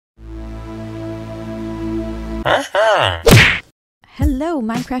Hello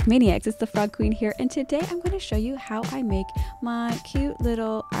Minecraft Maniacs, it's the Frog Queen here, and today I'm going to show you how I make my cute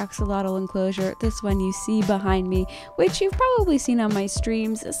little axolotl enclosure, this one you see behind me, which you've probably seen on my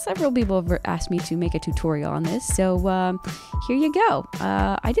streams. Several people have asked me to make a tutorial on this, so here you go.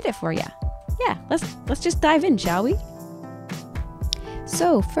 I did it for you. Yeah, let's just dive in, shall we?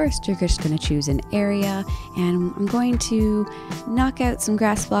 So first you're just going to choose an area, and I'm going to knock out some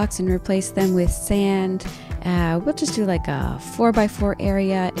grass blocks and replace them with sand. We'll just do like a 4x4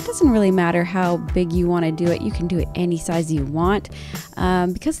 area. It doesn't really matter how big you want to do it. You can do it any size you want,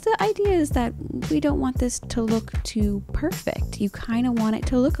 because the idea is that we don't want this to look too perfect. You kind of want it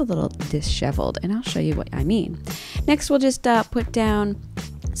to look a little disheveled, and I'll show you what I mean. Next we'll just put down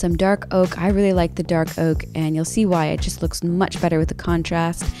some dark oak. I really like the dark oak, and you'll see why. It just looks much better with the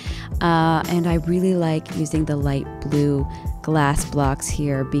contrast, and I really like using the light blue glass blocks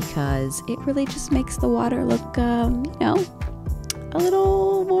here because it really just makes the water look, you know, a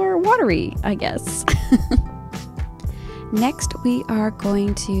little more watery, I guess. Next, we are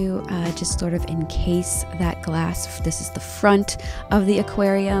going to just sort of encase that glass. This is the front of the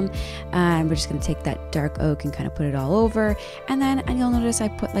aquarium, and we're just going to take that dark oak and kind of put it all over. And then you'll notice I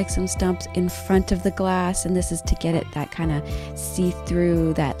put like some stumps in front of the glass, and this is to get it that kind of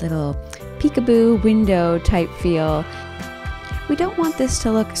see-through, that little peekaboo window type feel. We don't want this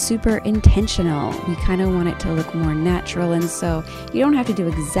to look super intentional. We kind of want it to look more natural, and so you don't have to do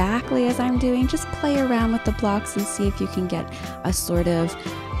exactly as I'm doing. Just play around with the blocks and see if you can get a sort of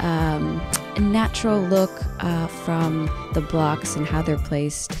a natural look from the blocks and how they're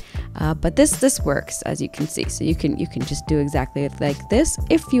placed. But this works, as you can see. So you can just do exactly like this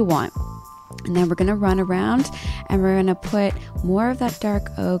if you want. And then we're going to run around, and we're going to put more of that dark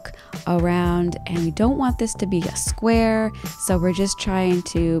oak around, and we don't want this to be a square, so we're just trying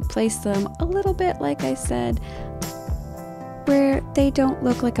to place them a little bit, like I said, where they don't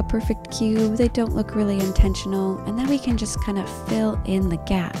look like a perfect cube, they don't look really intentional, and then we can just kind of fill in the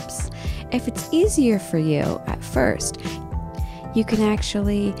gaps. If it's easier for you at first, you can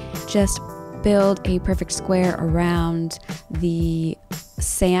actually just build a perfect square around the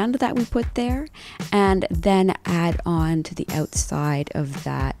sand that we put there, and then add on to the outside of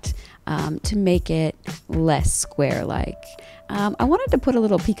that to make it less square-like. I wanted to put a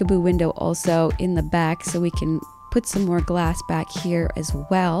little peekaboo window also in the back, so we can put some more glass back here as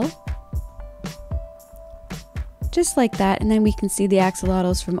well. Just like that, and then we can see the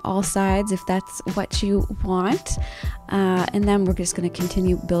axolotls from all sides if that's what you want. And then we're just going to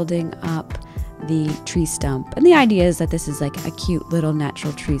continue building up the tree stump, and the idea is that this is like a cute little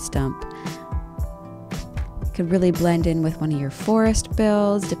natural tree stump. It could really blend in with one of your forest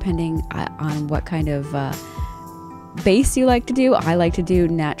builds depending on what kind of base you like to do. I like to do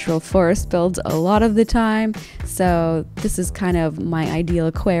natural forest builds a lot of the time, so this is kind of my ideal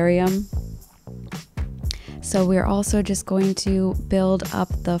aquarium. So we're also just going to build up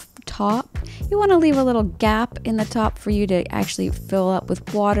the top. You want to leave a little gap in the top for you to actually fill up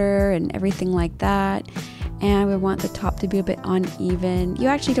with water and everything like that. And we want the top to be a bit uneven. You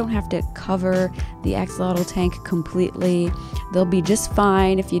actually don't have to cover the axolotl tank completely. They'll be just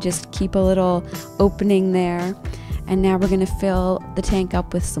fine if you just keep a little opening there. And now we're going to fill the tank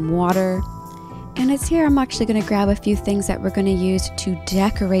up with some water. And it's here I'm actually going to grab a few things that we're going to use to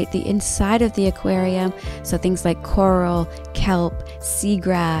decorate the inside of the aquarium. So things like coral, kelp,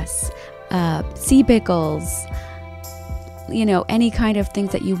 seagrass, sea pickles, you know, any kind of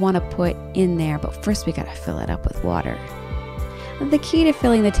things that you want to put in there. But first we got to fill it up with water. The key to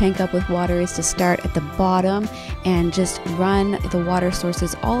filling the tank up with water is to start at the bottom and just run the water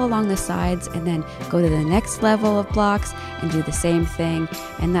sources all along the sides, and then go to the next level of blocks and do the same thing.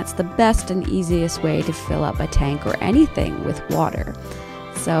 And that's the best and easiest way to fill up a tank or anything with water.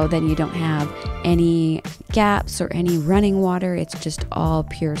 So then you don't have any gaps or any running water. It's just all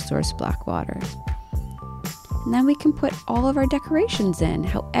pure source block water. And then we can put all of our decorations in,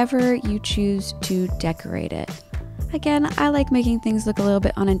 however you choose to decorate it. Again, I like making things look a little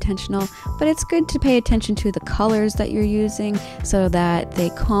bit unintentional, but it's good to pay attention to the colors that you're using so that they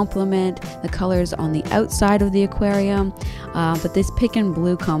complement the colors on the outside of the aquarium. But this pink and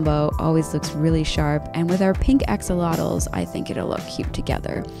blue combo always looks really sharp, and with our pink axolotls, I think it'll look cute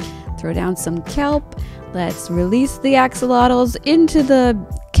together. Throw down some kelp. Let's release the axolotls into the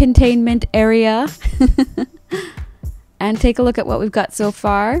containment area and take a look at what we've got so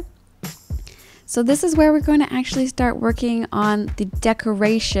far. So this is where we're going to actually start working on the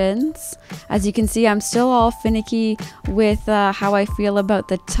decorations. As you can see, I'm still all finicky with how I feel about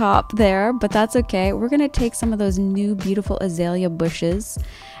the top there, but that's okay. We're going to take some of those new beautiful azalea bushes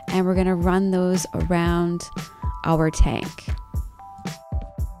and we're gonna run those around our tank.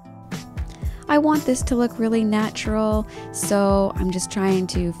 I want this to look really natural, so I'm just trying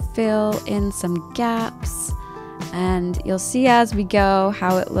to fill in some gaps, and you'll see as we go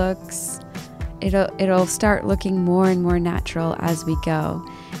how it looks. It'll start looking more and more natural as we go.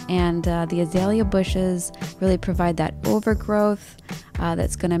 And the azalea bushes really provide that overgrowth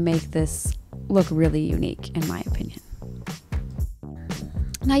that's going to make this look really unique, in my opinion.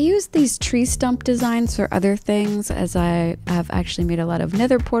 And I use these tree stump designs for other things, as I have actually made a lot of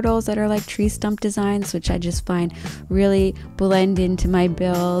nether portals that are like tree stump designs, which I just find really blend into my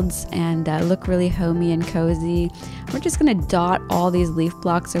builds and look really homey and cozy. We're just going to dot all these leaf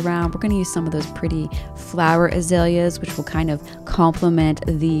blocks around. We're going to use some of those pretty flower azaleas, which will kind of complement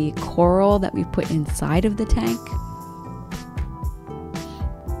the coral that we put inside of the tank.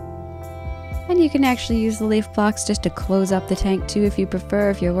 And you can actually use the leaf blocks just to close up the tank too if you prefer,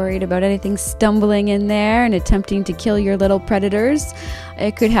 if you're worried about anything stumbling in there and attempting to kill your little predators.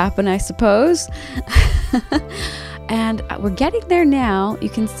 It could happen, I suppose. And we're getting there now. You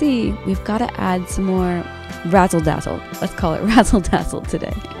can see we've got to add some more razzle dazzle. Let's call it razzle dazzle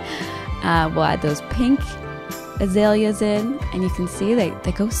today. We'll add those pink azaleas in, and you can see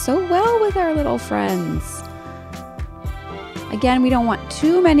they go so well with our little friends. Again, we don't want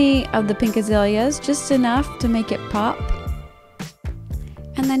too many of the pink azaleas, just enough to make it pop.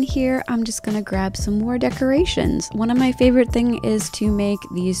 And then here, I'm just gonna grab some more decorations. One of my favorite things is to make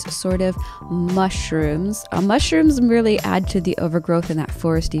these sort of mushrooms. Mushrooms really add to the overgrowth and that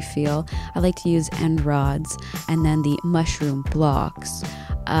foresty feel. I like to use end rods and then the mushroom blocks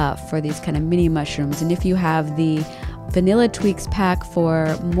for these kind of mini mushrooms. And if you have the Vanilla Tweaks pack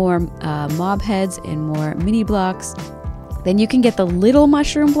for more mob heads and more mini blocks, then you can get the little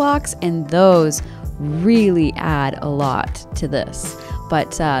mushroom blocks, and those really add a lot to this.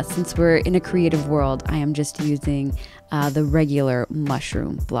 But since we're in a creative world, I am just using the regular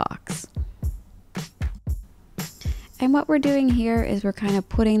mushroom blocks. And what we're doing here is we're kind of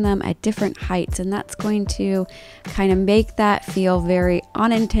putting them at different heights, and that's going to kind of make that feel very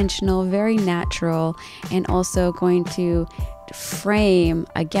unintentional, very natural, and also going to frame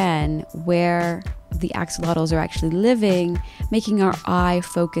again where the axolotls are actually living, making our eye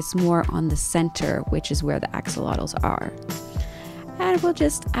focus more on the center, which is where the axolotls are. And we'll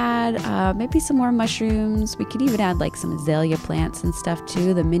just add maybe some more mushrooms. We could even add like some azalea plants and stuff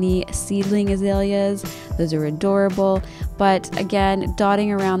too, the mini seedling azaleas. Those are adorable. But again,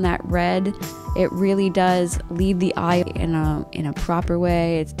 dotting around that red, it really does lead the eye in a proper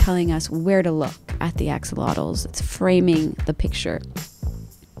way. It's telling us where to look at the axolotls. It's framing the picture.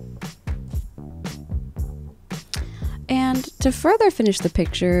 And to further finish the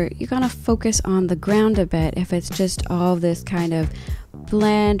picture, you're gonna focus on the ground a bit. If it's just all this kind of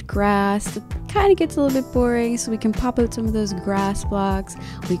bland grass, it kind of gets a little bit boring, so we can pop out some of those grass blocks.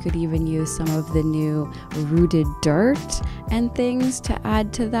 We could even use some of the new rooted dirt and things to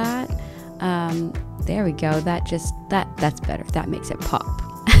add to that. There we go. That's better. That makes it pop.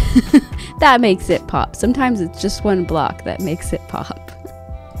 That makes it pop. Sometimes it's just one block that makes it pop.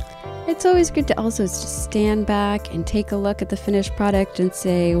 It's always good to also just stand back and take a look at the finished product and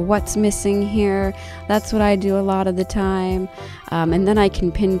say, what's missing here? That's what I do a lot of the time. And then I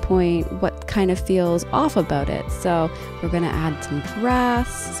can pinpoint what kind of feels off about it. So we're going to add some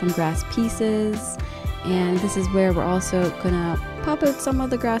grass pieces. And this is where we're also going to pop out some of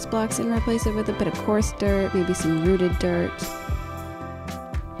the grass blocks and replace it with a bit of coarse dirt, maybe some rooted dirt.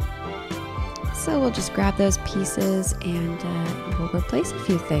 So we'll just grab those pieces and we'll replace a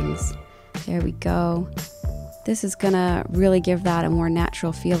few things. There we go. This is gonna really give that a more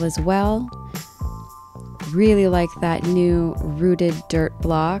natural feel as well. Really like that new rooted dirt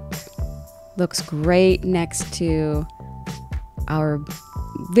block. Looks great next to our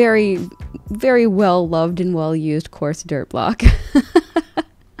very, very well loved and well used coarse dirt block.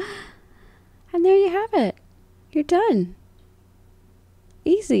 And there you have it. You're done.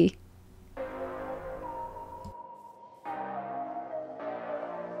 Easy.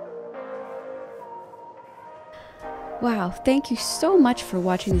 Wow, thank you so much for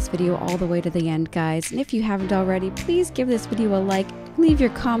watching this video all the way to the end, guys. And if you haven't already, please give this video a like, leave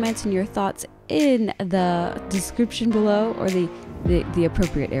your comments and your thoughts in the description below, or the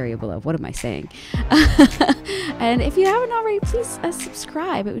appropriate area below. What am I saying? And if you haven't already, please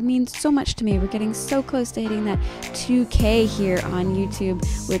subscribe. It would mean so much to me. We're getting so close to hitting that 2K here on YouTube,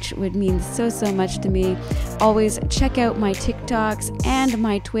 which would mean so much to me. Always check out my TikToks and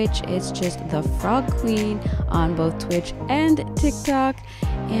my Twitch. It's just the Frog Queen on both Twitch and TikTok.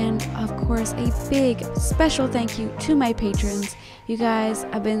 And of course, a big special thank you to my patrons. You guys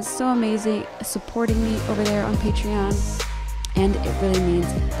have been so amazing supporting me over there on Patreon, and it really means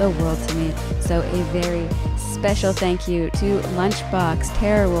the world to me. So a very special thank you to Lunchbox,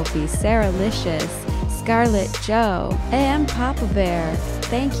 Terror Wolfie, Sarah Licious, Scarlet Joe, and Papa Bear.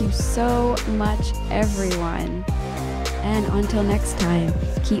 Thank you so much, everyone. And until next time,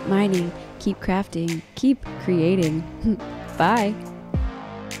 keep mining, keep crafting, keep creating. Bye.